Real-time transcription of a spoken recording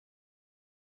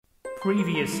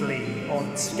Previously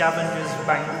on Scavenger's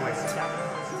Banquet.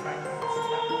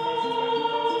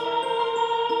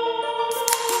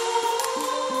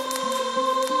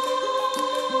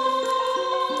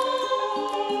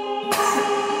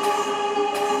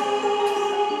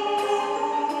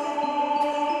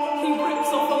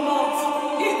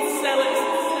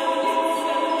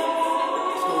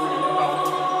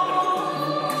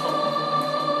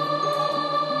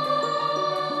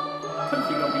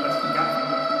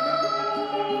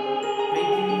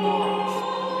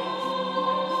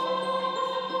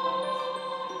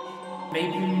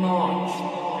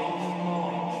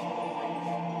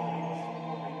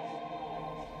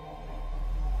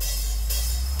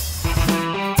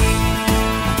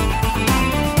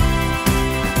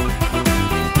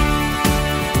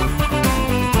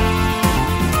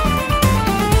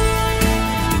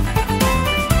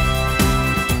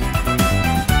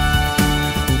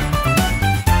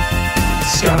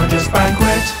 Scavenger's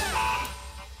Banquet.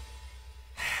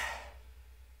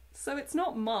 So it's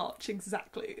not March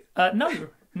exactly.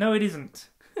 No, it isn't.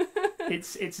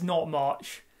 It's not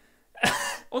March.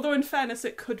 Although in fairness,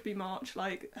 it could be March.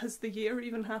 Like, has the year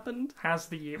even happened? Has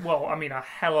the year? Well, I mean, a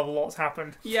hell of a lot's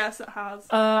happened. Yes, it has.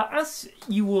 As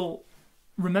you will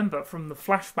remember from the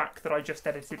flashback that I just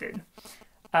edited in,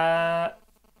 in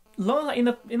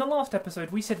the last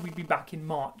episode, we said we'd be back in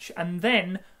March, and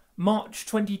then March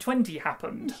 2020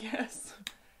 happened. Yes.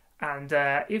 And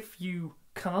if you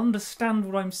can understand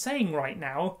what I'm saying right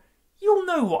now, you'll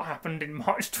know what happened in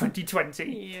March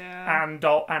 2020. Yeah.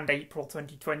 And April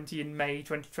 2020 and May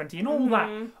 2020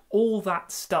 and all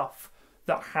that stuff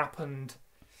that happened.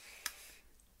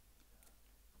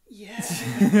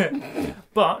 Yeah.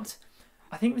 But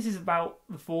I think this is about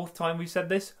the fourth time we've said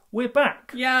this. We're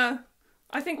back. Yeah.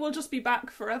 I think we'll just be back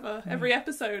forever. Every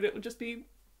episode it will just be,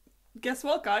 guess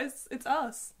what, guys? It's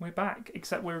us. We're back,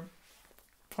 except we're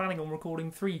planning on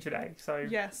recording 3 today, so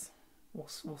yes,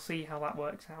 we'll see how that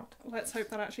works out. Let's hope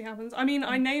that actually happens. I mean,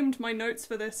 I named my notes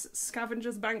for this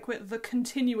Scavenger's Banquet the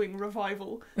continuing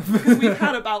revival, because we've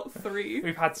had about 3.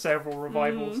 We've had several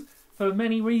revivals for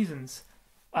many reasons.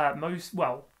 I don't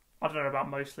know about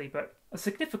mostly, but a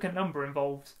significant number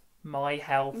involves my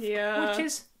health, which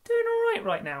is doing alright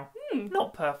right now.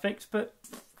 Not perfect, but,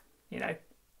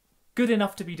 good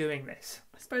enough to be doing this.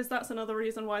 I suppose that's another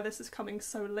reason why this is coming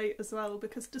so late as well,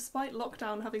 because despite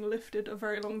lockdown having lifted a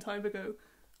very long time ago,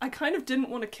 I kind of didn't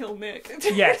want to kill Nick.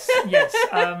 Yes.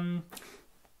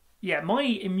 My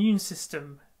immune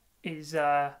system is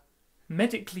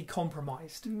medically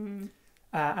compromised.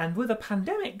 And with a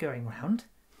pandemic going round,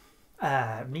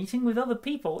 meeting with other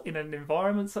people in an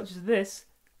environment such as this,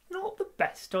 not the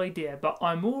best idea, but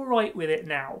I'm alright with it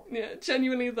now. Yeah,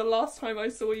 genuinely, the last time I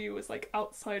saw you was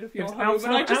outside of your home, outside,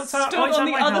 and I just stood on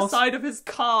the other side of his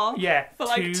car for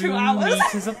 2 hours. 2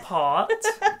 meters apart.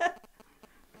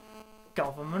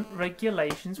 Government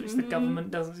regulations, which the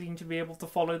government doesn't seem to be able to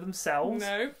follow themselves.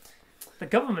 No. The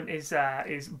government is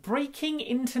breaking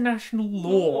international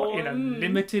law in a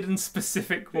limited and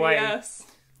specific way. Yes.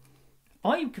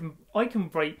 I can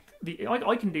break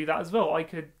I can do that as well.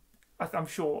 I'm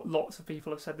sure lots of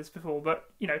people have said this before,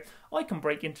 but, I can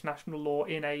break international law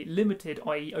in a limited,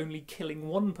 i.e. only killing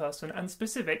one person, and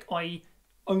specific, i.e.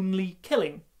 only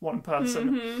killing one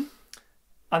person.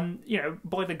 And,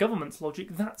 by the government's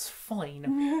logic, that's fine.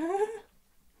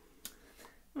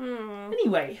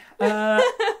 Anyway,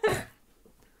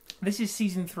 this is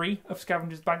season 3 of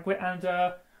Scavenger's Banquet, and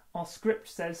our script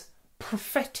says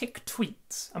prophetic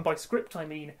tweets. And by script, I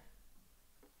mean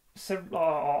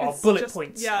our bullet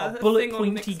points, our bullet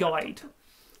pointy guide.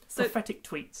 So prophetic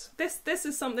tweets. This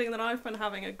is something that I've been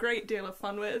having a great deal of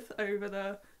fun with over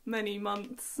the many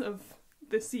months of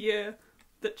this year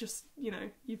that just,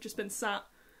 you've just been sat.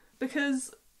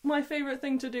 Because my favourite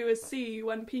thing to do is see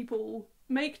when people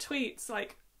make tweets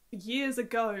years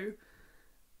ago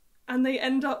and they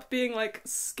end up being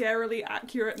scarily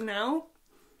accurate now.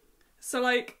 So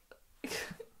a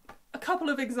couple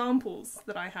of examples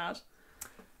that I had.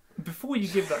 Before you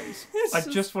give those, I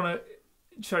just want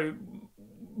to show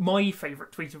my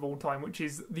favourite tweet of all time, which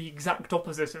is the exact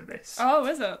opposite of this. Oh,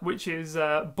 is it? Which is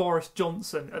Boris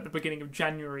Johnson at the beginning of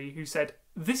January, who said,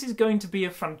 "This is going to be a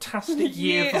fantastic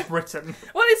year for Britain."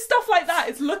 Well, it's stuff like that.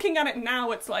 It's looking at it now,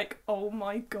 it's oh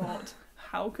my god,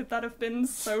 how could that have been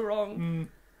so wrong?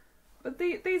 But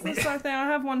these are something. I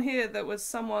have one here that was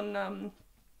someone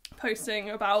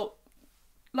posting about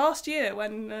last year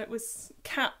when it was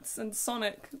Cats and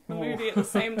Sonic, the movie at the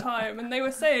same time, and they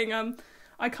were saying,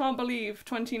 I can't believe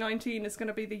 2019 is going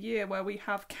to be the year where we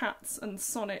have Cats and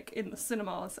Sonic in the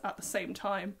cinemas at the same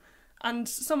time. And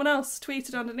someone else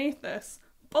tweeted underneath this,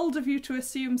 bold of you to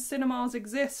assume cinemas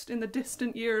exist in the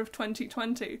distant year of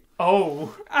 2020.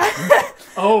 Oh.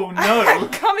 Oh, no.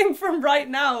 Coming from right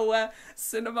now, where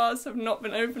cinemas have not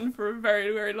been open for a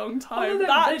very, very long time,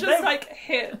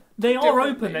 hit. They are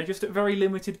open, they're just at very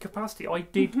limited capacity. I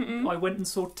went and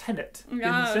saw Tenet in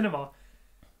the cinema,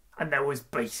 and there was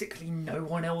basically no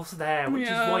one else there, which is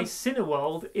why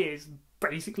Cineworld is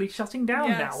basically shutting down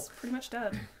now. Pretty much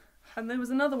dead. And there was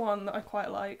another one that I quite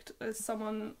liked. There's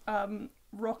someone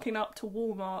rocking up to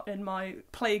Walmart in my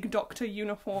Plague Doctor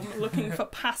uniform looking for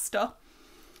pasta.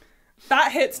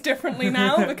 That hits differently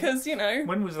now because, you know...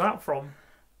 When was that from?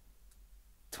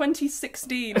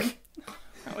 2016.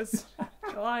 That was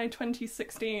July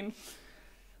 2016.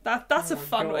 That's a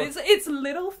fun one. It's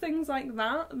little things like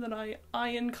that I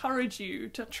encourage you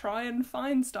to try and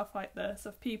find stuff like this,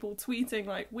 of people tweeting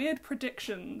like weird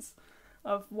predictions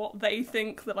of what they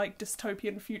think the like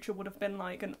dystopian future would have been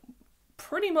like, and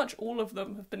pretty much all of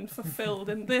them have been fulfilled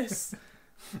in this,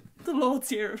 the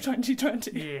Lord's year of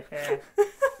 2020. Yeah.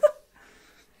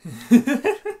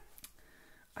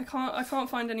 I can't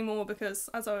find any more because,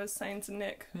 as I was saying to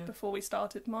Nick before we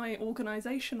started, my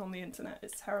organisation on the internet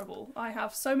is terrible. I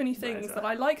have so many things that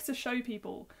I like to show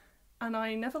people, and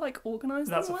I never like organise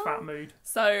them well. That's a fat mood.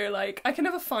 So like I can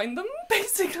never find them,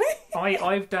 basically.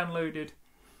 I've downloaded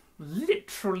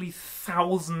literally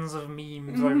thousands of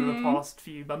memes over the past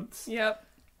few months. Yep.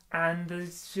 And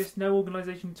there's just no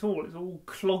organisation at all. It's all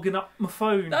clogging up my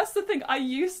phone. That's the thing. I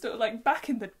used to, like, back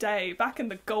in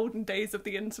the golden days of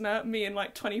the internet, me in,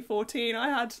 like, 2014, I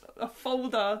had a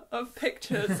folder of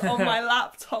pictures on my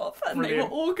laptop, and Brilliant. They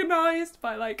were organised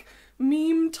by, like,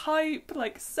 meme type,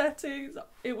 like, settings.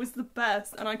 It was the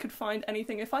best, and I could find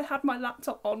anything. If I had my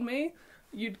laptop on me,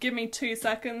 you'd give me 2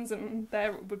 seconds, and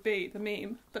there it would be, the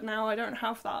meme. But now I don't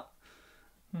have that.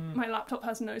 My laptop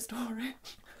has no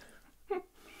storage.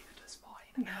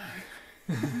 No.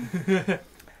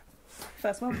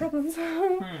 First world problems.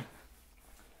 The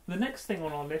next thing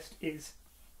on our list is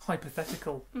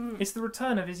hypothetical. It's the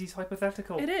return of Issy's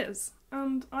hypothetical. It is,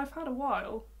 and I've had a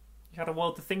while. You had a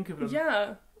while to think of them.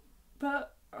 Yeah,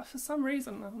 but for some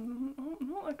reason I'm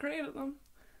not that great at them.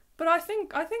 But I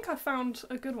think I found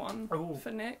a good one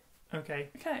for Nick. Okay.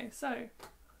 Okay, so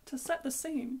to set the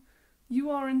scene, you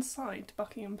are inside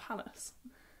Buckingham Palace.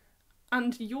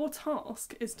 And your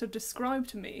task is to describe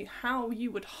to me how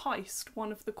you would heist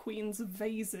one of the Queen's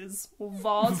vases, or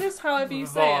vases, however you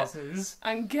say it,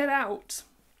 and get out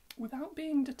without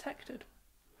being detected.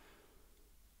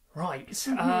 Right.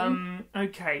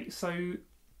 Okay, so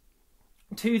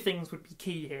 2 things would be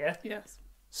key here. Yes.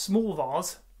 Small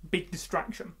vase, big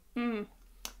distraction.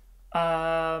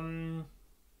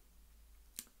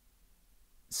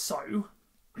 So,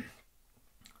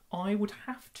 I would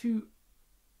have to,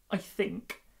 I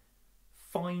think,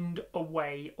 find a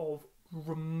way of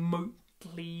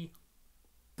remotely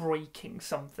breaking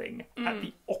something at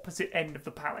the opposite end of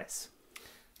the palace.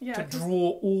 Yeah, to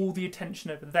draw all the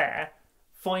attention over there.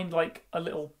 Find like a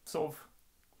little sort of...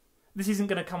 This isn't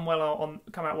going to come out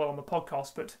well on the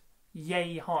podcast, but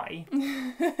yay high.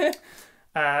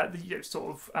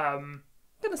 I'm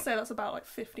going to say that's about like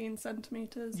 15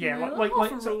 centimetres. Yeah, you know, like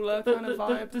half a ruler kind of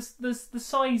vibe. The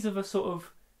size of a sort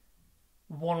of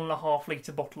 1.5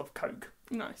 litre bottle of Coke.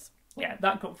 Nice. Yeah,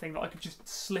 that kind of thing that I could just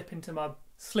slip into my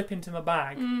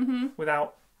bag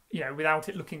without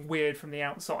it looking weird from the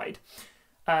outside.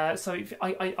 So if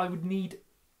I would need,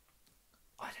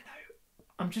 I don't know.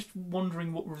 I'm just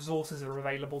wondering what resources are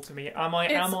available to me.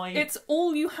 It's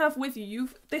all you have with you.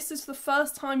 This is the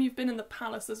first time you've been in the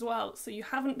palace as well, so you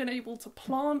haven't been able to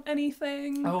plant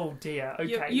anything. Oh dear.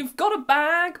 Okay. You've got a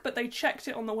bag, but they checked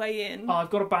it on the way in. Oh,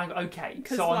 I've got a bag. Okay.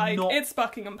 Because so it's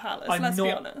Buckingham Palace. Let's be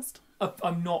honest.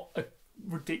 I'm not a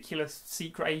ridiculous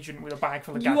secret agent with a bag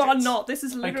full of gadgets. You are not. This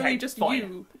is literally just fine.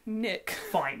 you, Nick.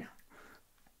 Fine.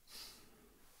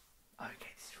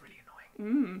 Okay, this is really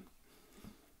annoying.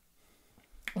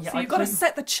 Yeah, so you've got to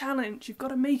set the challenge. You've got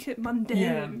to make it mundane.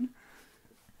 Yeah.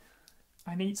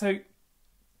 I need I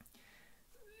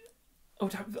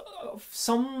would have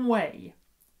some way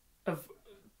of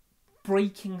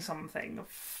breaking something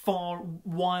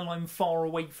while I'm far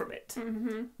away from it,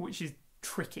 which is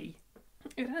tricky.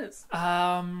 It is.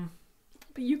 But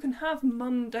you can have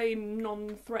mundane,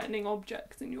 non-threatening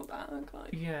objects in your bag.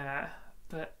 Yeah,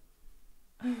 but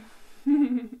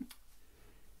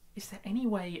is there any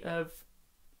way of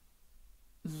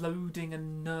loading a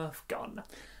Nerf gun?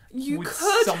 You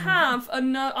could have a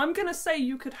Nerf... I'm going to say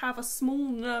you could have a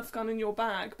small Nerf gun in your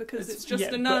bag because it's just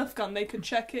a Nerf gun. They could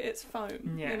check it, it's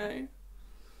foam, you know.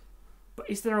 But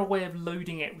is there a way of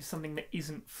loading it with something that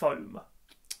isn't foam?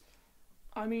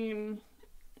 I mean,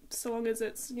 So long as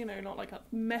it's, you know, not like a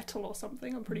metal or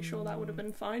something, I'm pretty sure that would have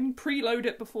been fine. Preload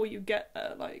it before you get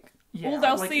there, like... Yeah, all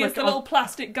they'll see is the little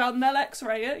plastic gun, they'll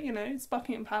x-ray it, you know, it's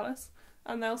Buckingham Palace,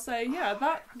 and they'll say, yeah,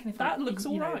 that looks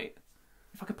alright.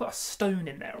 If I could put a stone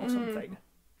in there or something,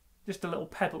 just a little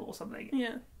pebble or something,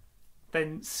 yeah,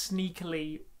 then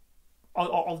sneakily,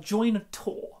 I'll join a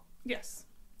tour. Yes.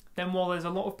 Then while there's a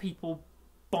lot of people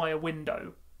by a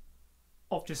window,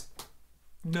 I'll just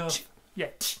nerf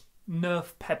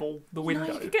pebble the window.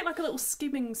 No, you could get like a little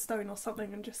skimming stone or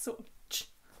something and just sort of...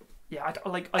 Yeah,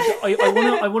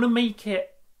 I want to make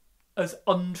it as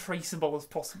untraceable as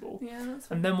possible. Yeah, that's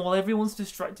fine. And then while everyone's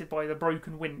distracted by the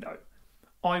broken window,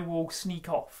 I will sneak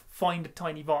off, find a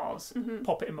tiny vase,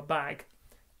 pop it in my bag,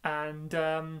 and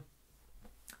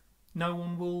no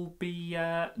one will be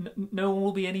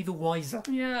any the wiser.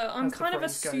 Yeah, I'm kind of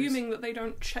assuming that they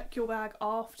don't check your bag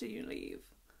after you leave,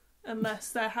 unless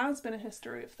there has been a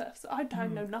history of theft. I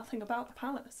don't know nothing about the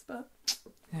palace, but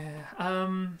yeah,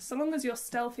 so long as you're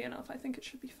stealthy enough, I think it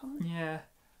should be fine. Yeah,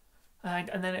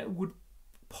 and then it would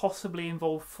possibly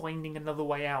involve finding another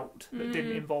way out that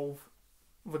didn't involve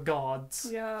the guards.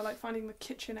 Yeah, like finding the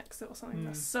kitchen exit or something,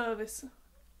 the service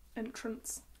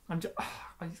entrance.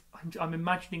 I'm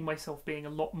imagining myself being a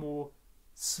lot more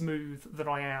smooth than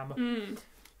I am.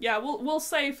 Yeah, we'll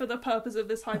say for the purpose of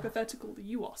this hypothetical that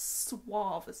you are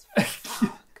suave as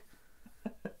fuck.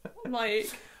 Like,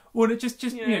 well, just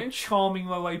you know, charming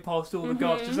my way past all the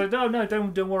guards. Just like, no,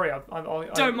 don't worry. I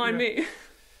don't mind me.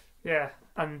 Yeah,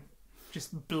 and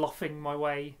just bluffing my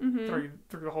way through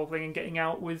the whole thing and getting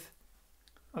out with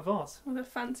a vase. With a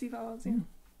fancy vase, yeah.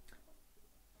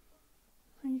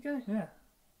 There you go. Yeah.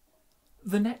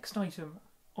 The next item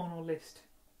on our list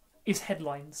is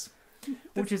headlines,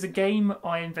 which is a game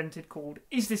I invented called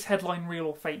Is This Headline Real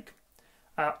or Fake?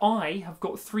 I have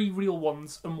got 3 real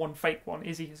ones and 1 fake one.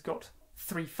 Issy has got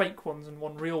 3 fake ones and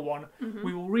 1 real one.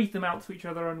 We will read them out to each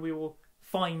other and we will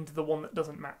find the one that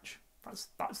doesn't match.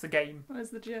 That's the game. That is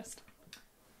the gist.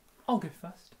 I'll go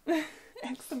first.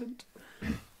 Excellent.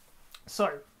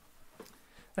 So,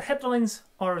 the headlines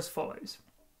are as follows.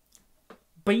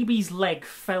 Baby's leg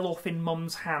fell off in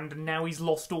mum's hand and now he's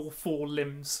lost all 4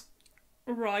 limbs.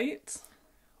 Right.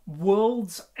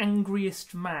 World's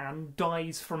angriest man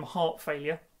dies from heart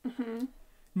failure.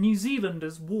 New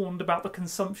Zealanders warned about the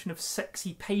consumption of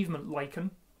sexy pavement lichen.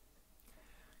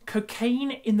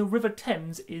 Cocaine in the River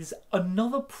Thames is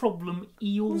another problem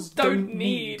eels don't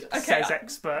need, says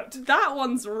expert. That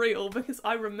one's real because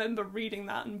I remember reading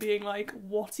that and being like,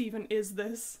 what even is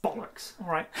this? Bollocks.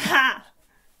 Alright. Ha!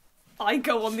 I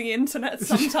go on the internet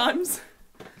sometimes.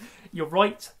 You're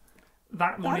right.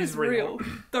 That one is real.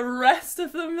 The rest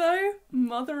of them, though,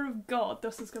 mother of God,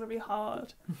 this is going to be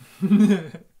hard.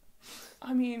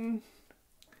 I mean,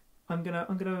 I'm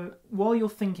gonna. While you're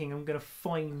thinking, I'm gonna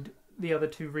find the other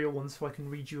 2 real ones so I can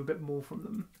read you a bit more from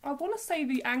them. I want to say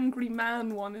the angry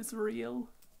man one is real.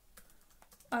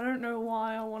 I don't know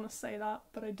why I want to say that,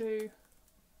 but I do.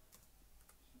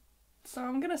 So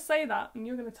I'm gonna say that, and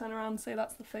you're gonna turn around and say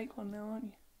that's the fake one now, aren't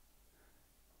you?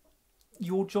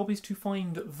 Your job is to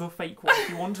find the fake one. If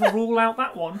you want to rule out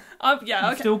that one,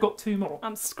 you've still got 2 more.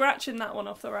 I'm scratching that one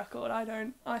off the record.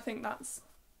 I think that's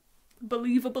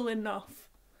believable enough.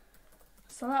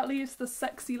 So that leaves the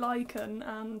sexy lichen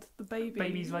and the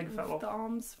baby's leg fell off. The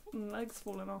arms and legs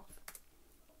falling off.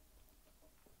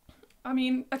 I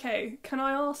mean, okay, can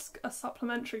I ask a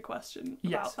supplementary question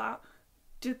about that?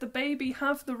 Did the baby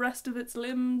have the rest of its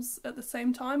limbs at the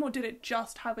same time, or did it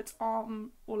just have its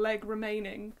arm or leg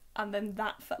remaining and then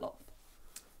that fell off?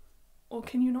 Or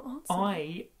can you not answer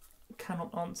I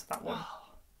cannot answer that one.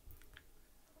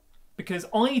 Because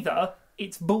either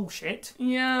it's bullshit,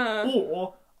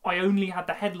 or I only had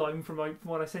the headline from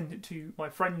when I sent it to my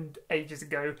friend ages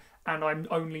ago, and I'm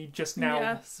only just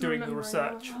now doing the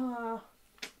research.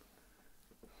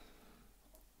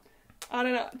 I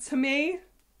don't know. To me,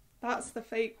 that's the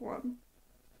fake one.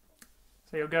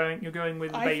 So you're going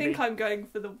with the baby. I think I'm going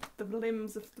for the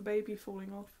limbs of the baby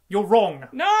falling off. You're wrong.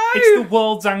 No! It's the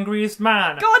world's angriest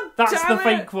man. God That's damn the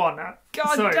fake one. God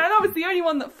damn, that was the only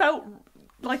one that felt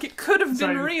like it could have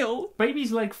been real.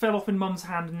 Baby's leg fell off in mum's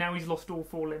hand and now he's lost all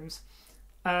 4 limbs.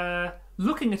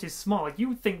 Looking at his smile, you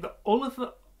would think that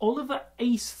Oliver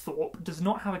Acethorpe does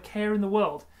not have a care in the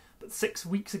world. But 6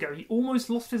 weeks ago, he almost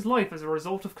lost his life as a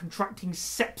result of contracting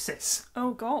sepsis.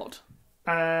 Oh, God.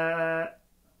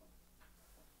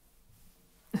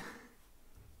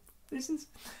 This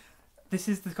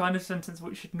is the kind of sentence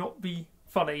which should not be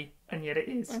funny, and yet it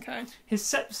is. Okay. His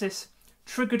sepsis,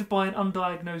 triggered by an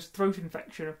undiagnosed throat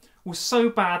infection, was so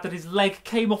bad that his leg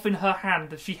came off in her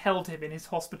hand as she held him in his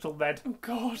hospital bed. Oh,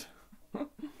 God.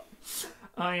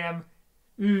 I am...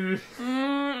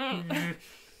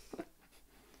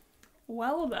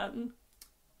 Well then.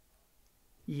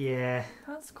 Yeah.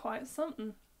 That's quite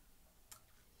something.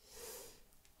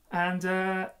 And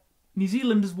New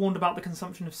Zealand has warned about the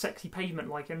consumption of sexy pavement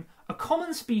lichen. A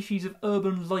common species of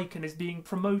urban lichen is being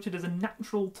promoted as a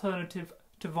natural alternative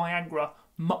to Viagra,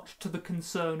 much to the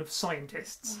concern of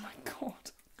scientists. Oh my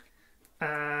god.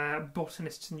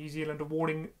 Botanists in New Zealand are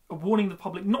warning the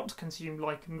public not to consume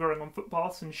lichen growing on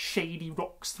footpaths and shady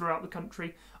rocks throughout the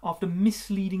country after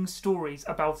misleading stories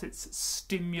about its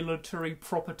stimulatory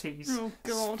properties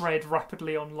spread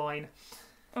rapidly online.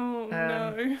 Oh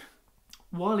no.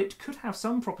 While it could have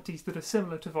some properties that are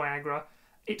similar to Viagra,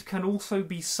 it can also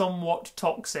be somewhat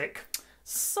toxic.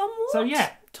 Somewhat? So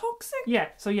yeah. Toxic? Yeah,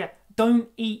 so yeah. Don't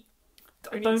eat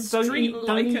Don't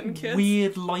eat kids.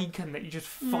 Weird lichen that you just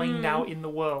find out in the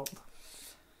world.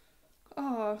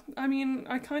 Oh, I mean,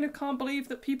 I kind of can't believe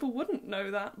that people wouldn't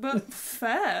know that, but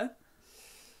fair.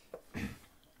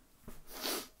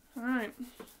 Alright.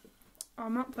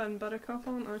 I'm up then, Buttercup,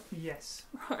 aren't I? Yes.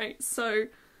 Right, so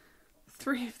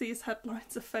 3 of these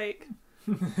headlines are fake.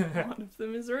 1 of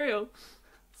them is real.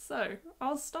 So,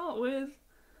 I'll start with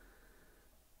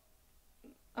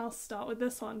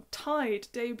this one. Tide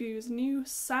debuts new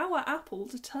sour apple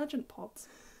detergent pods.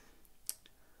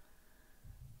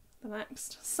 The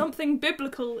next. Something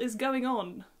biblical is going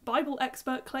on. Bible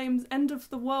expert claims end of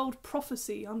the world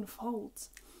prophecy unfolds.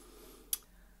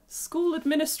 School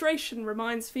administration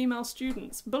reminds female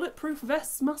students bulletproof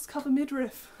vests must cover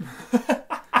midriff.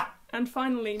 And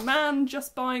finally, man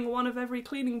just buying one of every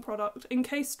cleaning product in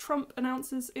case Trump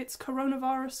announces its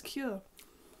coronavirus cure.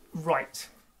 Right.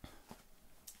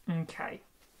 Okay.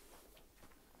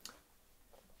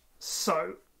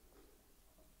 So,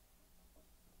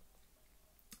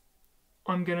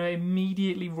 I'm going to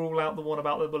immediately rule out the one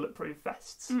about the bulletproof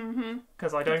vests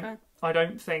because I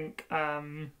don't think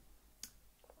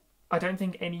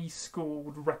any school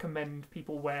would recommend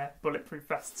people wear bulletproof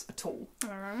vests at all. All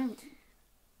right.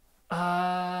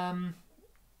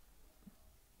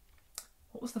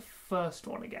 What was the first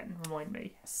one again? Remind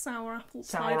me. Sour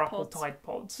apple Tide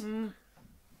Pods.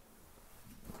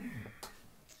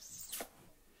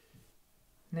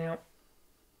 Now,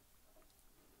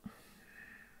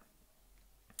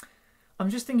 I'm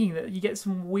just thinking that you get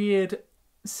some weird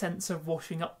sense of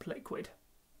washing up liquid.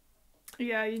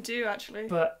 Yeah, you do actually.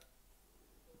 But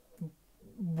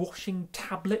washing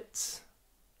tablets,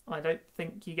 I don't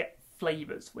think you get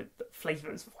flavours,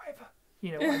 whatever.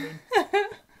 You know what I mean?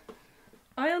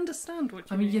 I understand what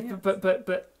you mean. Yeah, yes. but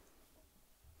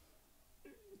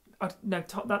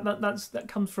that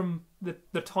comes from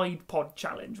the Tide Pod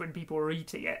challenge when people were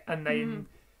eating it, and then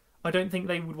I don't think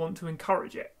they would want to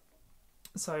encourage it.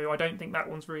 So I don't think that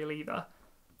one's real either.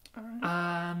 All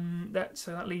right.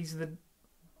 So that leaves the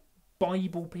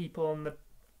Bible people and the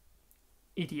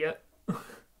idiot.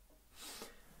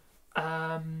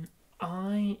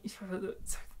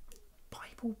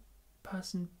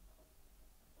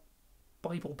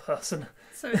 Bible person.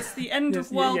 So it's the end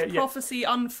of world prophecy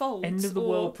unfolds. End of the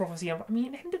world prophecy. I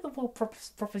mean, end of the world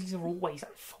prophecies are always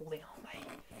unfolding, aren't they?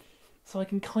 So I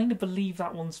can kind of believe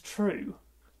that one's true.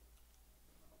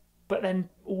 But then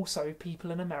also, people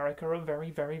in America are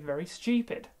very, very, very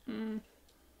stupid.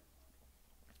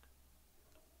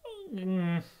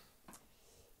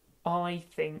 I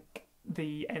think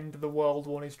the end of the world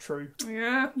one is true.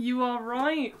 Yeah, you are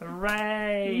right.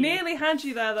 Hooray! Nearly had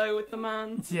you there though with the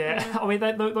man. Yeah. I mean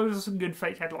those are some good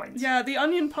fake headlines. Yeah, The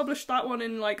Onion published that one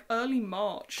in like early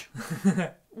March,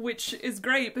 which is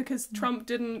great because Trump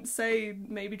didn't say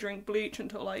maybe drink bleach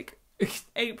until like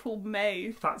April,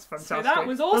 May. That's fantastic. So that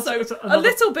was also a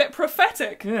little bit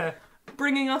prophetic. Yeah.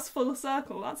 Bringing us full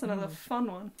circle. That's another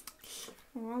fun one.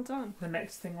 Well done. The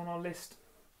next thing on our list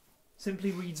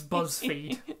simply reads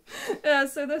Buzzfeed. Yeah,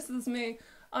 so this is me.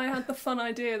 I had the fun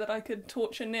idea that I could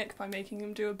torture Nick by making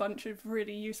him do a bunch of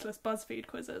really useless Buzzfeed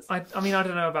quizzes. I mean, I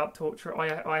don't know about torture.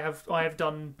 I have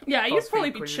done. Yeah, you'd BuzzFeed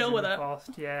probably be quizzes chill with in the it. past,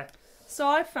 yeah. So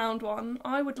I found one.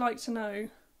 I would like to know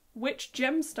which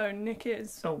gemstone Nick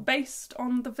is, based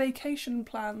on the vacation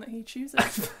plan that he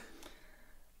chooses.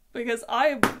 Because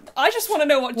I just want to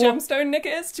know what gemstone Nick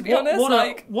is, to be honest.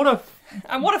 What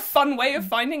a fun way of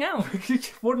finding out.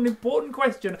 What an important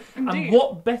question. Indeed. And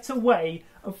what better way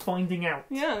of finding out?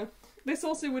 Yeah. This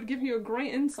also would give you a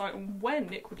great insight on when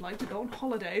Nick would like to go on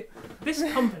holiday. This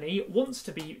company wants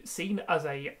to be seen as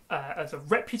a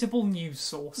reputable news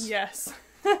source. Yes.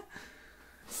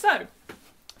 So,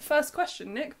 first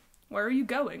question, Nick. Where are you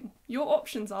going? Your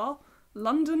options are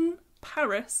London,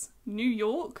 Paris, New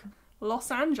York,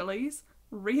 Los Angeles,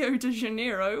 Rio de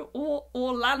Janeiro or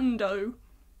Orlando?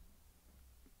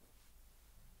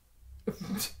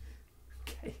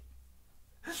 Okay.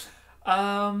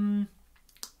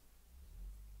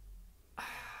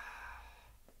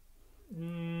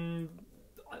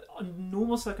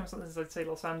 Normal circumstances, I'd say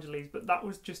Los Angeles, but that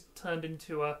was just turned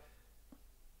into a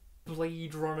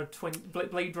Blade Runner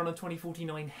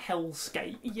 2049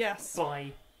 hellscape. Yes.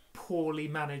 By poorly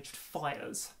managed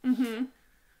fires.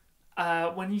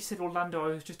 Mm-hmm. When you said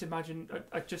Orlando,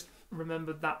 I just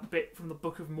remembered that bit from the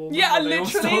Book of Mormon. Yeah,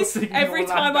 literally, every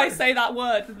time I say that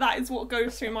word, that is what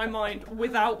goes through my mind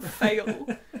without fail.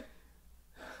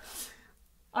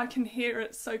 I can hear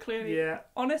it so clearly. Yeah.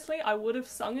 Honestly, I would have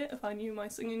sung it if I knew my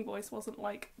singing voice wasn't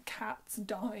like cats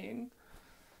dying.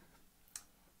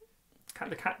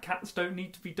 The cats don't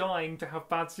need to be dying to have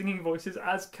bad singing voices,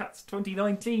 as Cats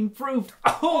 2019 proved.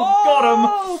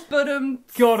 Oh, got him!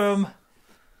 Got him!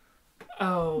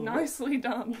 Oh. Nicely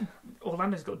done.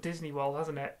 Orlando's got Disney World,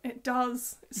 hasn't it? It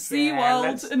does.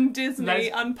 SeaWorld and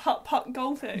Disney and putt-putt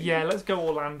golfing. Yeah, let's go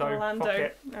Orlando. Fuck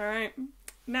it. Alright.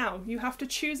 Now, you have to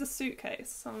choose a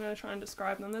suitcase. I'm going to try and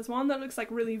describe them. There's one that looks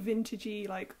like really vintagey,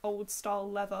 like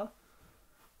old-style leather.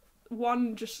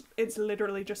 One it's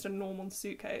literally just a normal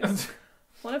suitcase.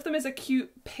 One of them is a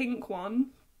cute pink one.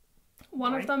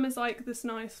 One of them is like this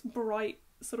nice, bright,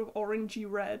 sort of orangey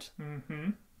red.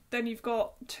 Mm-hmm. Then you've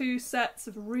got two sets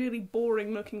of really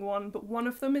boring looking one, but one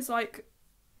of them is like...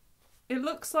 It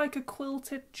looks like a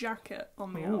quilted jacket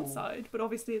on the outside, but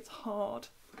obviously it's hard.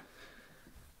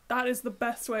 That is the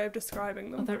best way of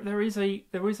describing them. There is a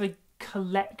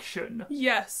collection.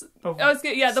 Yes. Of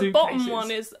the bottom one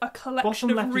is a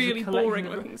collection of really boring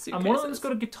looking suitcases. And one of them's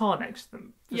got a guitar next to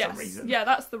them for some reason. Yeah,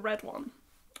 that's the red one.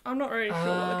 I'm not really sure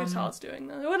what the guitar's doing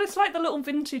there. Well, it's like the little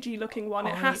vintagey looking one.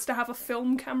 It has to have a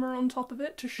film camera on top of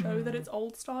it to show that it's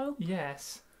old style.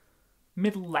 Yes.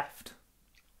 Middle left.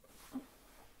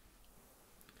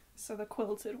 So the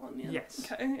quilted one, yeah. Yes.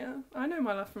 Okay, yeah. I know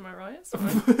my left from my right, it's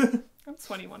fine. I'm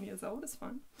 21 years old, it's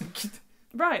fine.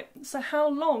 Right, so how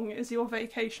long is your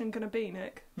vacation going to be,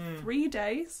 Nick? 3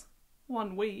 days?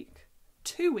 1 week?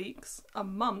 2 weeks? A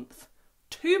month?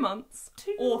 2 months?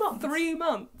 3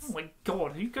 months? Oh my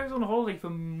god, who goes on holiday for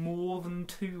more than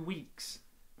 2 weeks?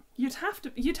 You'd have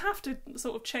to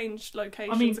sort of change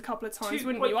locations a couple of times,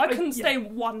 wouldn't you? I couldn't stay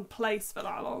in one place for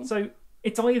that long. So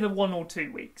it's either 1 or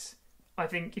 2 weeks. I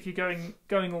think if you're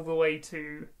going all the way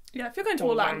to if you're going to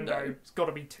Orlando, it's got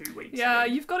to be 2 weeks. Yeah,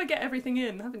 you've got to get everything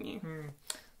in, haven't you?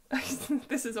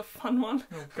 This is a fun one.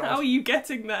 Oh, God. How are you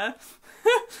getting there?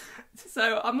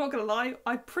 So I'm not going to lie,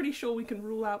 I'm pretty sure we can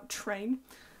rule out train.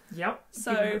 Yep.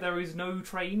 So given that there is no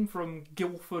train from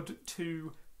Guildford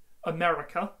to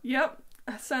America. Yep.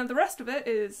 So the rest of it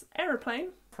is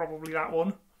aeroplane. Probably that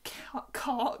one.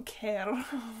 Car.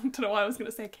 Don't know why I was going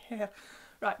to say care.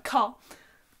 Right, car.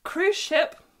 Cruise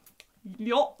ship.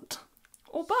 Yacht.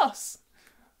 Or bus.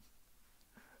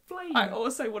 Plane. I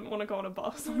also wouldn't want to go on a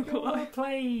bus. I'm not gonna lie. A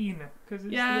plane. Because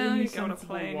it's the you only go on a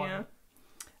sensible plane, one. yeah.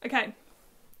 Okay.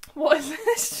 What is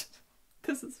this?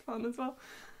 This is fun as well.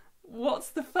 What's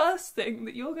the first thing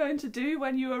that you're going to do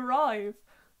when you arrive?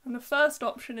 And the first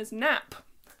option is nap.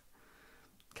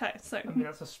 Okay, so... I mean,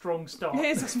 that's a strong start. It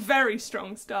is a very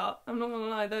strong start. I'm not going to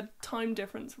lie, the time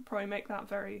difference would probably make that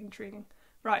very intriguing.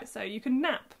 Right, so you can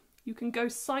nap. You can go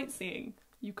sightseeing.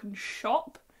 You can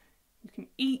shop. You can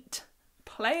eat.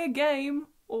 Play a game.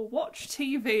 Or watch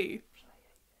TV.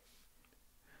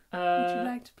 Would you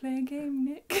like to play a game,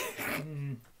 Nick?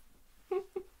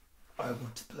 I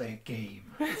want to play a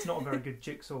game. It's not a very good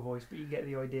Jigsaw voice, but you get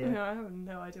the idea. No, I have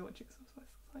no idea what Jigsaw's voice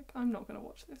is like. I'm not going to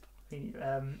watch this.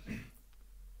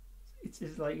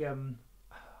 It's like I don't know.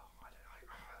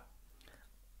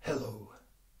 Hello.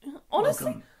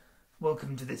 Honestly,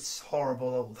 Welcome to this horrible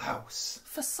old house.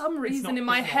 for some reason in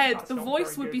my head, the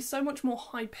voice would be so much more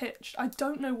high pitched. I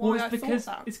don't know why I thought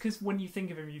that. It's because when you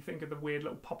think of him, you think of the weird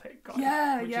little puppet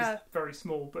guy. Which is very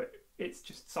small, but it's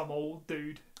just some old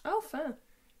dude. Oh, fair.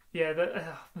 Yeah,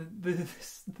 the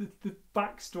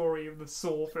backstory of the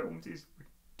Saw films is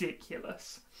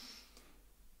ridiculous.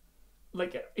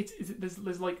 Like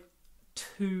there's like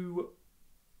 2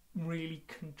 really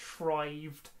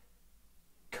contrived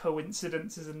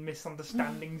coincidences and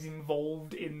misunderstandings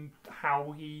involved in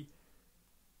how he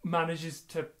manages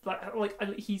to like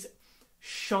he's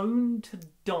shown to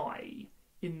die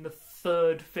in the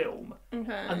 3rd film,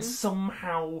 and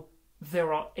somehow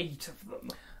there are 8 of them.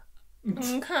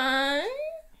 Okay.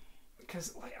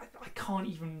 Because I can't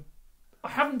even. I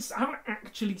haven't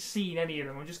actually seen any of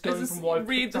them. I'm just going from what I've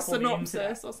read picked the up on the internet.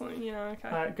 synopsis or something. Yeah,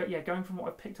 okay. Going from what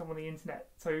I've picked up on the internet.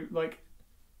 So like,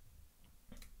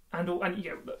 and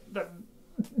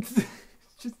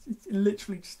It's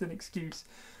literally just an excuse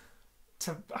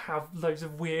to have loads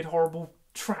of weird, horrible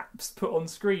traps put on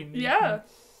screen. Yeah.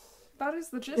 That is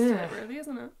the gist of it, really,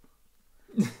 isn't it?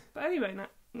 But anyway,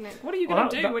 Nick, what are you going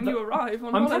to do when you arrive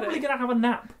on I'm holiday? probably going to have a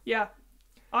nap. Yeah,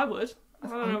 I would. I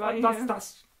don't know about you.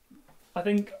 I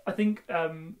think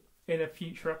in a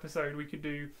future episode we could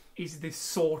do, is this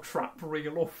saw trap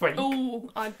real or fake? Oh,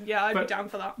 I'd be down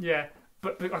for that. Yeah,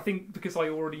 but I think because I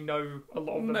already know a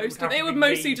lot of them, it would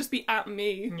mostly just be at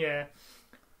me. Yeah.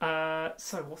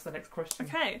 So what's the next question?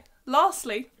 Okay.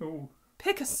 Lastly, Ooh.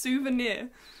 pick a souvenir.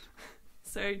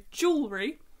 So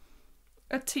jewellery,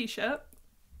 a t-shirt,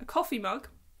 a coffee mug,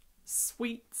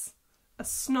 sweets, a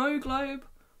snow globe,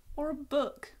 or a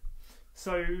book.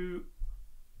 So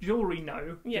jewellery,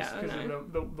 no. Yeah, just because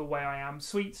of the way I am.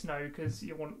 Sweets, no, because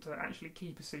you want to actually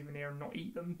keep a souvenir and not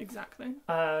eat them. Exactly.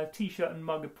 T-shirt and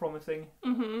mug are promising.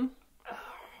 Mm-hmm.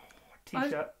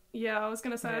 T-shirt. I was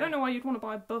going to say, Yeah. I don't know why you'd want to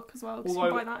buy a book as well, because you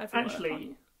can buy that everywhere.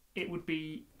 Actually, it would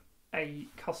be a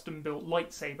custom-built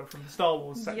lightsaber from the Star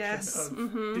Wars section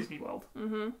of Disney World.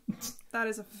 Mm-hmm. That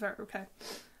is a very... Okay.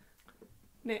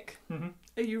 Nick, Mm-hmm.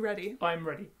 are you ready? I'm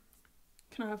ready.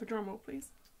 Can I have a drum roll, please?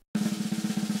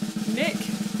 Nick,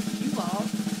 you are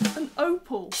an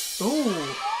opal.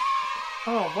 Ooh.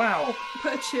 Oh, wow.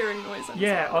 Put a cheering noise in.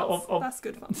 Yeah, that's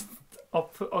good fun.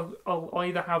 I'll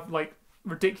either have, like,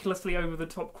 ridiculously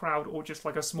over-the-top crowd or just,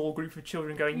 like, a small group of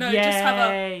children going, No,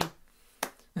 yay!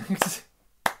 just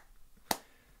have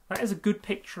That is a good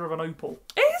picture of an opal.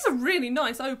 It is a really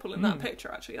nice opal in that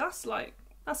picture, actually. That's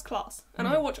class. And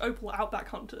I watch Opal Outback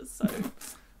Hunters, so...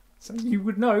 So you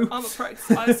would know. I'm a pro.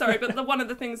 I'm sorry, but one of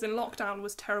the things in lockdown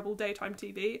was terrible daytime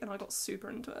TV, and I got super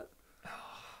into it.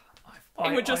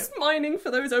 They were just mining for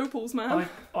those opals, man.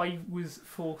 I was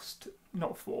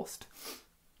not forced.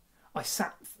 I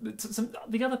sat...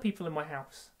 the other people in my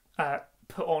house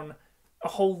put on a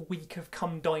whole week of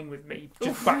Come Dine With Me,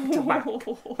 just back to back.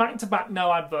 Back to back,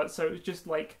 no adverts, so it was just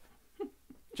like,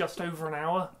 just over an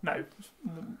hour. No,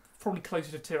 probably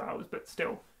closer to 2 hours, but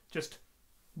still, just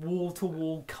wall to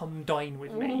wall Come Dine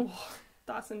With Me. Ooh,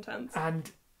 that's intense.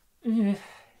 And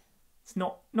it's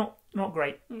not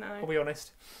great, No. I'll be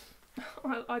honest.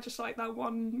 I just like that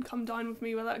one Come Dine With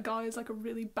Me where that guy is like a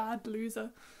really bad loser.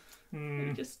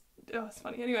 And it's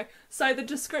funny. Anyway, so the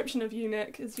description of you,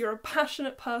 Nick, is you're a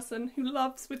passionate person who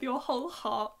loves with your whole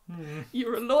heart.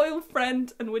 You're a loyal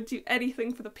friend and would do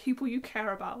anything for the people you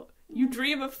care about. You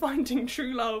dream of finding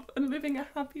true love and living a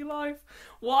happy life.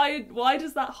 Why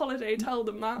does that holiday tell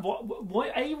them that?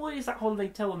 Why is that holiday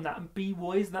tell them that? And B,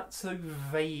 why is that so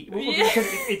vague? Well, Yeah.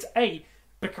 It's A,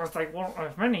 because they want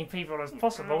as many people as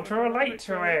possible to relate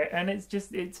to it. And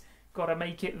it's got to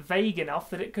make it vague enough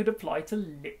that it could apply to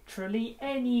literally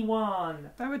anyone.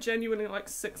 There were genuinely like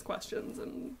 6 questions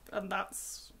and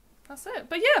that's it.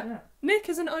 But yeah, Nick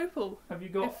is an opal. Have you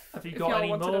got y'all any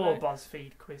wanted to more know.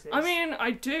 BuzzFeed quizzes? I mean,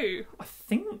 I do, I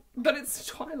think... but it's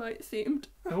Twilight themed.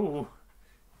 Oh,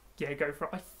 yeah, go for it.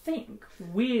 I think,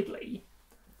 weirdly,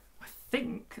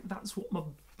 that's what my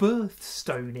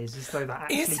birthstone is, as though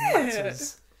that actually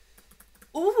matters.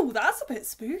 Oh, that's a bit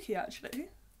spooky, actually.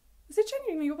 Is it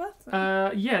genuinely your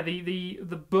birthday? Yeah,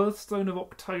 the birthstone of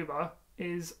October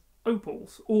is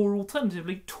opals, or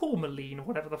alternatively tourmaline,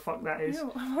 whatever the fuck that is.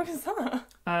 Ew, what is that?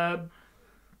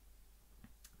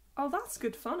 Oh, that's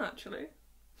good fun, actually.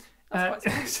 That's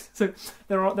quite sweet. So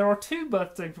there are 2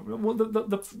 birthstones. Well,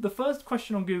 the first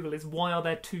question on Google is, why are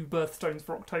there 2 birthstones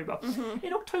for October?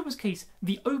 In October's case,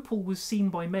 the opal was seen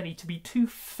by many to be too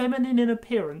feminine in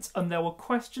appearance, and there were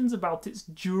questions about its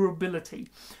durability.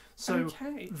 So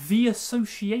the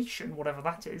association, whatever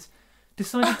that is,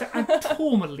 decided to add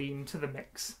tourmaline to the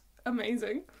mix.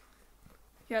 Amazing.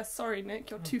 Yeah, sorry, Nick,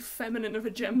 you're too feminine of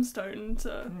a gemstone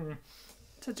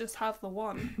to just have the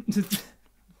one.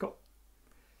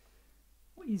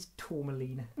 What is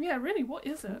tourmaline? Yeah, really, what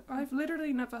is it? I've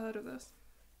literally never heard of this.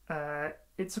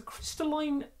 It's a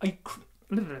crystalline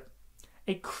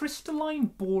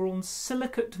boron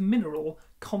silicate mineral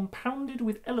compounded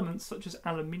with elements such as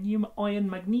aluminium, iron,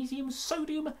 magnesium,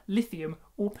 sodium, lithium,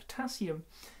 or potassium,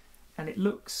 and it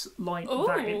looks like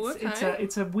that.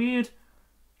 It's a weird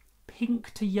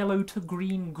pink to yellow to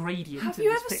green gradient. Have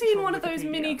you ever seen one of those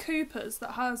Mini Coopers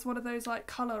that has one of those like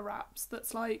colour wraps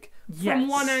that's like from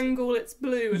one angle it's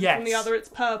blue and from the other it's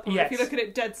purple? If you look at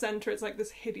it dead centre, it's like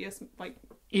this hideous like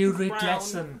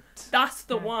iridescent brown. That's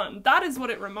the one. That is what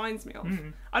it reminds me of.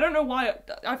 I don't know why.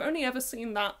 I've only ever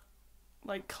seen that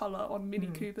like colour on Mini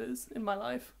Coopers in my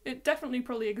life. It definitely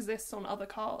probably exists on other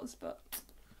cars, but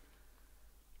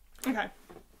okay.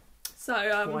 So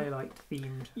Twilight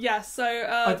themed. yeah. So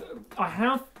I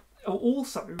have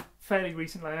Also, fairly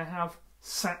recently, I have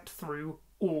sat through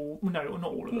all... No, not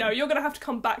all of them. No, you're going to have to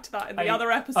come back to that in the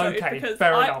other episode. Okay, because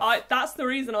fair enough. that's the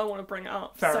reason I want to bring it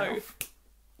up. Fair enough.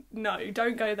 No,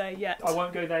 don't go there yet. I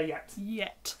won't go there yet.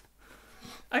 Yet.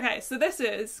 Okay, so this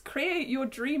is create your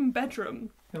dream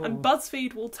bedroom, Ooh. and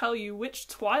Buzzfeed will tell you which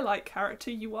Twilight character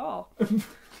you are.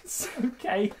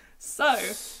 Okay. So,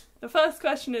 the first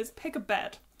question is pick a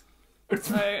bed.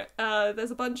 So,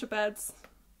 there's a bunch of beds.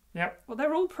 Yep. Well,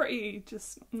 they're all pretty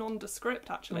just nondescript,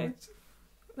 actually.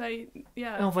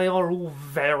 Yeah. Oh, they are all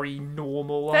very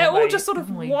normal, They're aren't all they? just sort of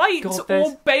Oh my white God,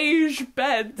 or beige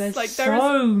beds. They're like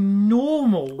so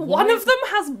normal. One of them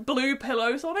has blue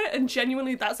pillows on it, and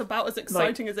genuinely that's about as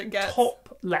exciting as it gets.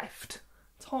 Top left.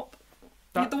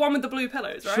 The one with the blue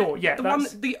pillows, right? Sure, yeah.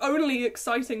 The only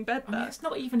exciting bed I mean, there. it's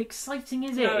not even exciting,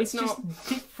 is it? No, it's it's just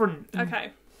different.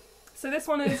 Okay. So this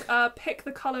one is pick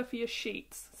the colour for your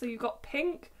sheets. So you've got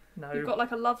pink. No. You've got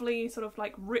like a lovely sort of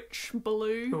like rich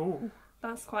blue. Ooh.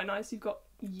 That's quite nice. You've got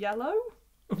yellow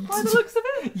by the looks of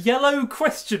it. Yellow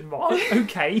question mark.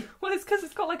 Okay. Well, it's because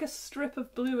it's got like a strip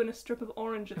of blue and a strip of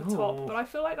orange at the top, Ooh. but I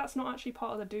feel like that's not actually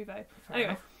part of the duvet. Fair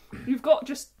Anyway, enough. you've got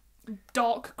just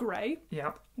dark grey,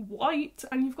 Yeah. white,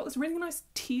 and you've got this really nice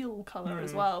teal colour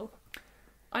as well.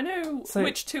 I know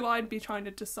which two I'd be trying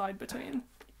to decide between.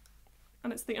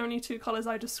 And it's the only two colours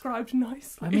I described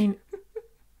nicely. I mean,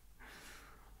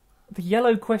 the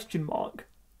yellow question mark.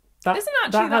 That isn't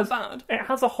actually that bad. It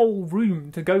has a whole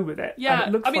room to go with it. Yeah,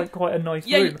 and it looks like quite a nice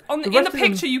yeah, room. In the rest of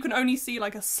picture, them- you can only see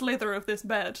like a slither of this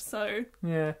bed, so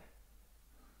Yeah.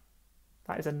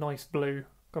 That is a nice blue.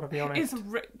 Gotta be honest.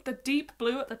 the deep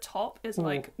blue at the top is Ooh.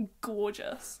 like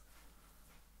gorgeous.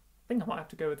 I think I might have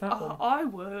to go with that one. I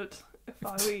would if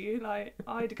I were you. Like,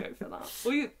 I'd go for that.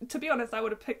 Well, to be honest, I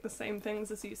would have picked the same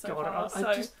things as you so far.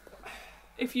 So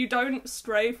if you don't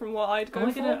stray from what I'd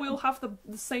go for, we'll have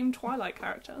the same Twilight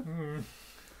character.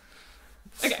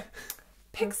 Okay.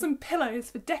 Pick some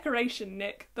pillows for decoration,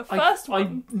 Nick. The first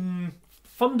one... I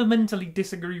fundamentally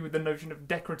disagree with the notion of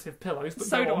decorative pillows, but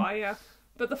so go do on. I, yeah.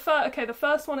 But the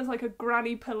first one is like a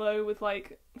granny pillow with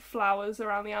like flowers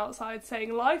around the outside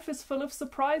saying life is full of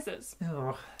surprises.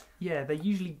 Oh, yeah, they're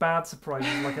usually bad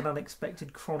surprises like an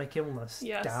unexpected chronic illness.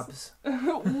 Yes. Dabs.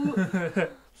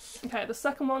 Okay, the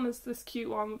second one is this cute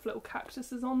one with little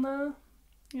cactuses on there,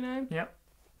 you know? Yep.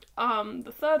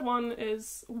 The third one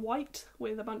is white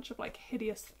with a bunch of like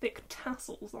hideous thick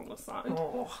tassels on the side.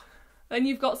 Oh. Then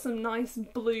you've got some nice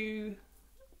blue,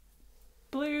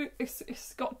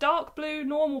 it's got dark blue,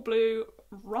 normal blue,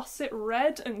 russet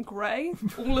red and grey,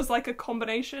 all as like a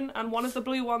combination, and one of the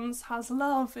blue ones has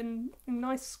love in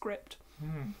nice script.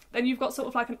 Then you've got sort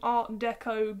of like an Art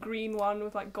Deco green one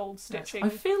with like gold stitching.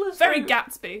 Yes. I feel as very though,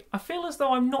 Gatsby. I feel as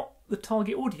though I'm not the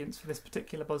target audience for this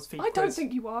particular BuzzFeed I don't quiz.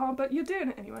 think you are, but you're doing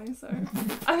it anyway, so. And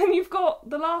then you've got,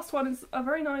 the last one is a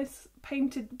very nice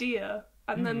painted deer,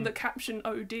 and then the caption,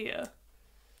 oh dear.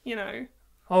 You know.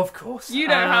 Of course. You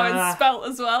know how it's spelt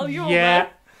as well. You all know.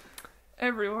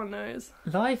 Everyone knows.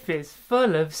 Life is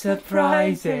full of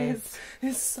surprises.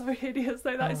 It's so hideous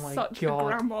though. That is such a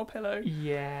grandma pillow.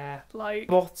 Yeah. Like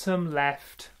bottom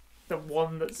left. The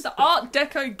one that's... the Art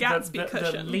Deco Gatsby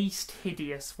cushion. The least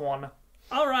hideous one.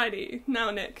 Alrighty.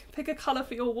 Now, Nick, pick a colour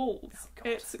for your walls.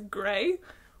 It's grey,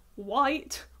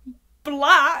 white,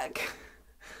 black,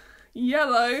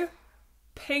 yellow,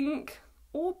 pink,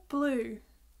 or blue.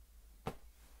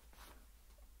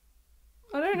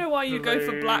 I don't know why you go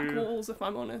for black walls, if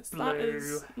I'm honest. That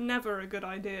is never a good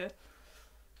idea.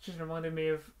 Just reminded me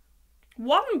of...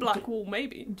 One black wall,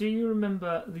 maybe. Do you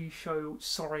remember the show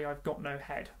Sorry I've Got No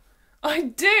Head? I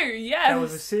do, yes! There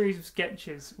was a series of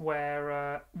sketches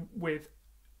where, with,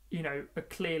 you know, a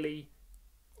clearly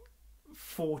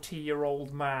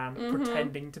 40-year-old man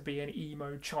pretending to be an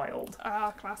emo child.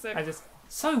 Ah, classic. And just,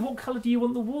 so what colour do you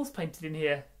want the walls painted in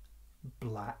here?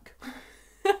 Black.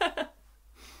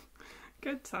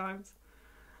 Good times.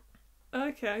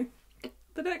 Okay.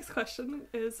 The next question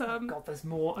is... God, there's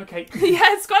more. Okay. Yeah,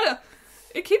 it's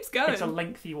it keeps going. It's a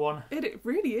lengthy one. It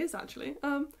really is, actually.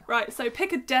 Right, so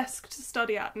pick a desk to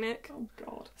study at, Nick. Oh,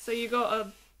 God. So you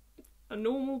got a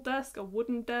normal desk, a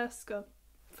wooden desk, a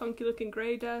funky-looking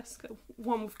grey desk,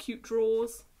 one with cute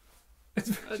drawers,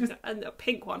 and a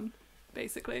pink one,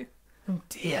 basically. Oh,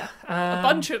 dear. A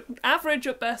bunch of average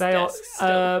at best they desks.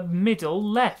 are middle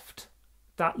left.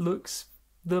 That looks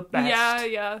the best.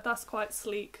 Yeah, that's quite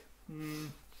sleek.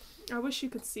 I wish you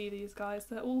could see these guys.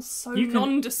 They're all so You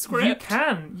nondescript.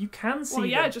 You can see Well,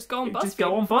 yeah, them. just go on BuzzFeed. Just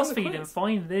go on BuzzFeed and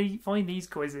quiz. find these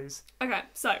quizzes. Okay,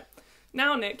 so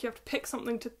now, Nick, you have to pick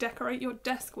something to decorate your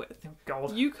desk with. Oh,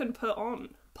 God. You can put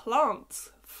on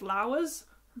plants, flowers,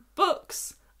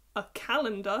 books, a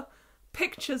calendar,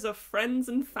 pictures of friends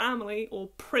and family, or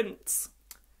prints?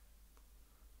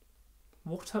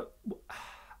 What a...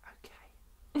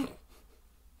 Okay.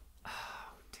 Oh,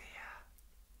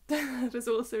 dear. That is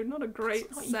also not a great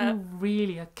It's not set. even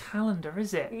really a calendar,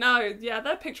 is it? No, yeah,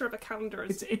 their picture of a calendar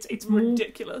is It's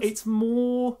ridiculous. It's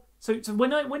more... So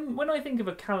when I think of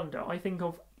a calendar, I think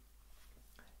of...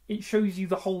 It shows you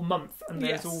the whole month, and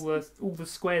there's Yes. all the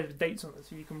squares with dates on it,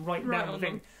 so you can write Right down the on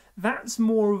thing. them. That's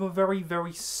more of a very,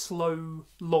 very slow,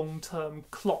 long-term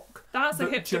clock. That's a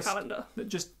that hipster just- calendar. That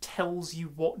just tells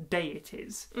you what day it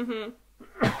is.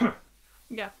 Mm-hmm.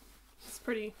 Yeah, it's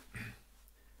pretty...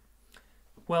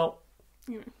 Well,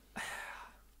 You know.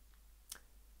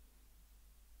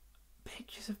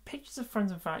 pictures of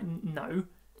friends and family, no.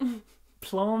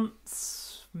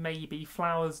 Plants, maybe.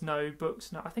 Flowers, no.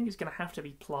 Books, no. I think it's going to have to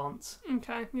be plants.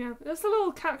 Okay, yeah. There's the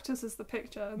little cactus as the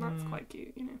picture, and that's quite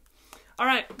cute, you know.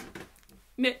 Alright,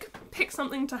 Nick, pick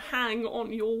something to hang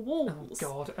on your Oh walls.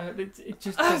 God, it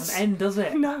just doesn't end, does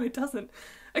it? No, it doesn't.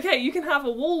 Okay, you can have a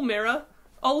wall mirror,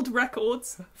 old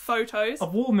records, photos. A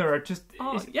wall mirror, just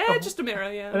Just a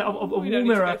mirror, yeah. a we wall don't need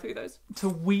mirror to go through those. to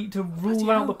rule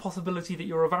hell. out the possibility that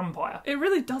you're a vampire. It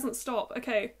really doesn't stop.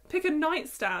 Okay, pick a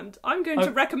nightstand. I'm going to I-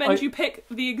 recommend you pick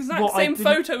the exact What, I same didn't-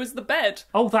 photo as the bed.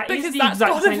 Oh, that is Because the that's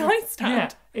exact got same a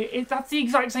nightstand. Yeah, that's the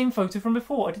exact same photo from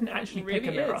before. I didn't actually It pick a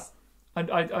really mirror. is. And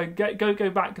I go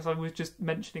back because I was just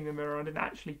mentioning the mirror. I didn't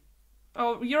actually.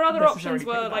 Oh, your other necessarily options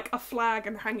were pick that. like a flag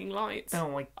and hanging lights. Oh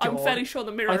my God! I'm fairly sure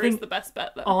the mirror I think is the best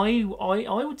bet though. I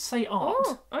would say art.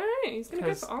 Oh, alright, he's going to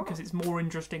go for art. Because it's more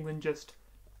interesting than just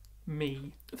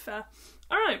me. Fair.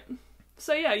 Alright,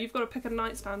 so yeah, you've got to pick a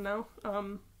nightstand now.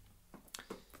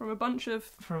 From a bunch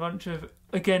of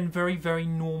Again, very, very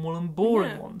normal and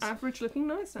boring yeah, ones. average looking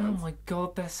Oh nightstands. my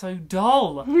God, they're so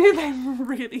dull. They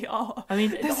really are. I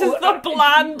mean, This is the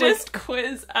blandest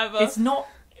quiz ever. It's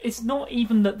not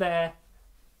even that they're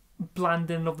bland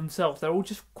in and of themselves. They're all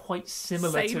just quite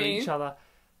similar to Samey. each other.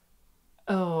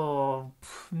 Oh,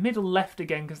 middle left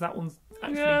again, because that one's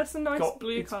actually Yeah, it's a nice got,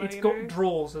 blue colour, It's you got know.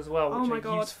 drawers as well, Oh which my are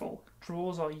God. useful.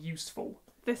 Drawers are useful.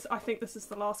 I think this is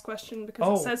the last question because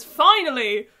Oh. it says,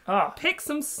 finally, Ah, pick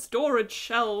some storage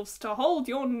shelves to hold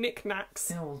your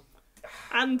knickknacks. oh,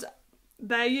 And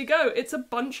there you go. It's a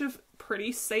bunch of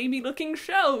pretty samey looking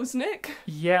shelves, Nick.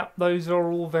 yeah, those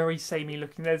are all very samey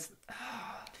looking. There's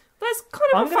kind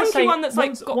of I'm a going to funky say one that's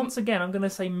once, like got... once again. I'm going to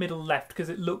say middle left because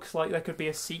it looks like there could be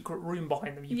a secret room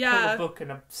behind them. You Yeah. pull a book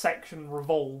and a section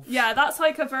revolves. Yeah, that's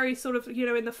like a very sort of, you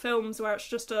know, in the films where it's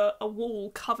just a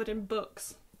wall covered in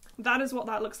books. That is what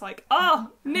that looks like. Ah,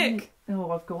 Nick!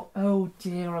 Oh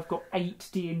dear, I've got 8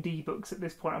 D&D books at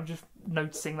this point. I'm just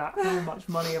noticing that. How much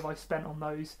money have I spent on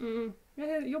those?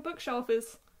 Yeah, your bookshelf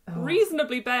is Oh.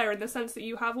 reasonably bare in the sense that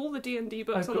you have all the D&D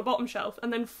books I've on the got- bottom shelf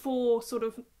and then 4 sort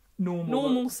of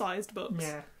normal sized books.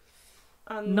 Yeah.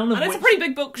 And, None of and it's a which- pretty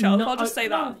big bookshelf, No- I'll just say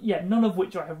that. None of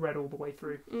which I have read all the way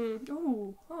through.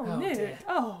 Oh, Oh, Nick. dear.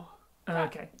 Oh,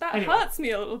 Okay. that Anyway. hurts me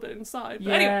a little bit inside. But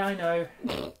Yeah, anyway, I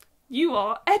know. you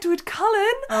are Edward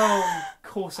Cullen. Oh, of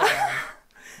course I am.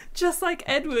 Just like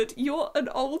Edward, you're an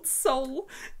old soul.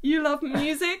 You love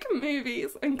music,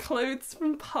 movies, and clothes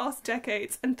from past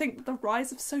decades and think that the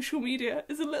rise of social media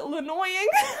is a little annoying.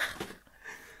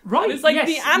 Right. It's like yes,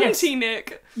 the yes.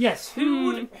 anti-Nick. Yes.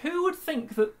 Who would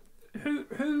think that?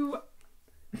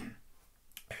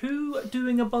 Who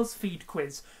doing a Buzzfeed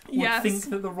quiz would Yes. think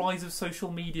that the rise of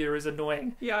social media is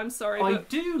annoying? Yeah, I'm sorry, I but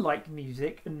do like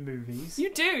music and movies,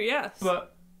 you do, yes.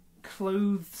 but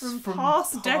clothes from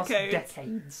past decades.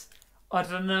 decades. I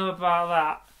don't know about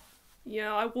that.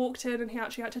 Yeah, I walked in and he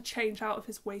actually had to change out of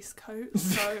his waistcoat,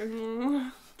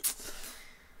 so...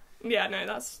 yeah, no,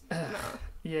 that's... no.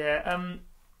 Yeah.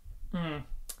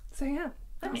 So yeah,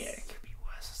 I mean, that's- it could be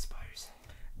worse, I suppose.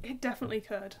 it definitely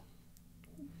could.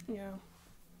 Yeah.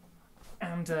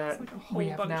 And It's like a whole we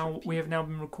have bunch now of we have now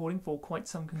been recording for quite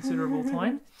some considerable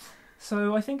time,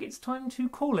 so I think it's time to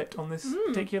call it on this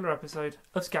particular episode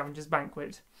of Scavenger's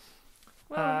Banquet.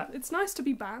 Well, it's nice to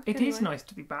be back. It anyway. is nice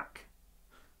to be back,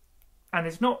 and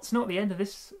it's not the end of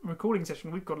this recording session.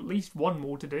 We've got at least one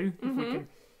more to do if we can,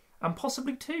 and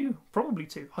possibly 2, probably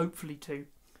 2, hopefully 2.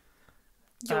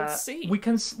 You'll see. We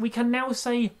can now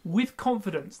say with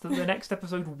confidence that the next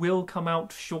episode will come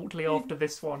out shortly after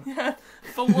this one.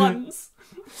 For once.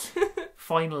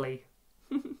 Finally.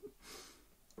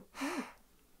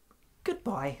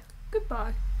 Goodbye.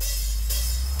 Goodbye.